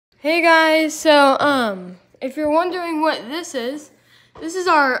Hey guys, so if you're wondering what this is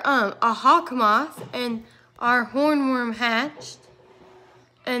our a hawkmoth, and our hornworm hatched,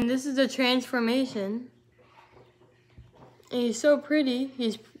 and this is the transformation. And he's so pretty.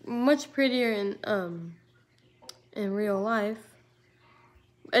 He's much prettier in real life.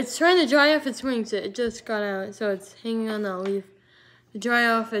 It's trying to dry off its wings. It just got out, so it's hanging on a leaf to dry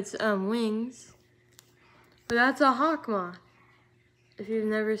off its wings. But that's a hawkmoth. If you've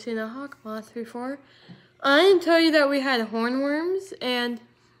never seen a hawkmoth before, I didn't tell you that we had hornworms, and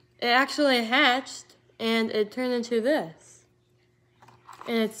it actually hatched, and it turned into this.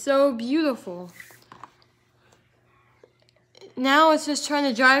 And it's so beautiful. Now it's just trying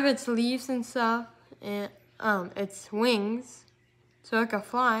to dry off its leaves and stuff, and its wings, so it can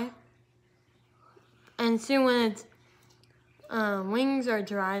fly. And soon when its wings are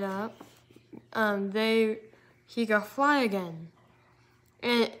dried up, he can fly again.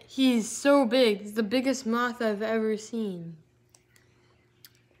 And he's so big. He's the biggest moth I've ever seen.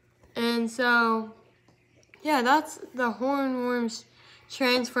 And so, yeah, that's the hornworm's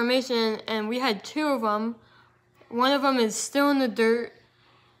transformation. And we had 2 of them. One of them is still in the dirt.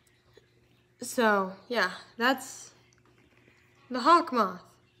 So, yeah, that's the hawkmoth.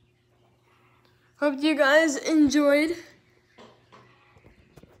 Hope you guys enjoyed.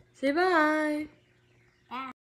 Say bye.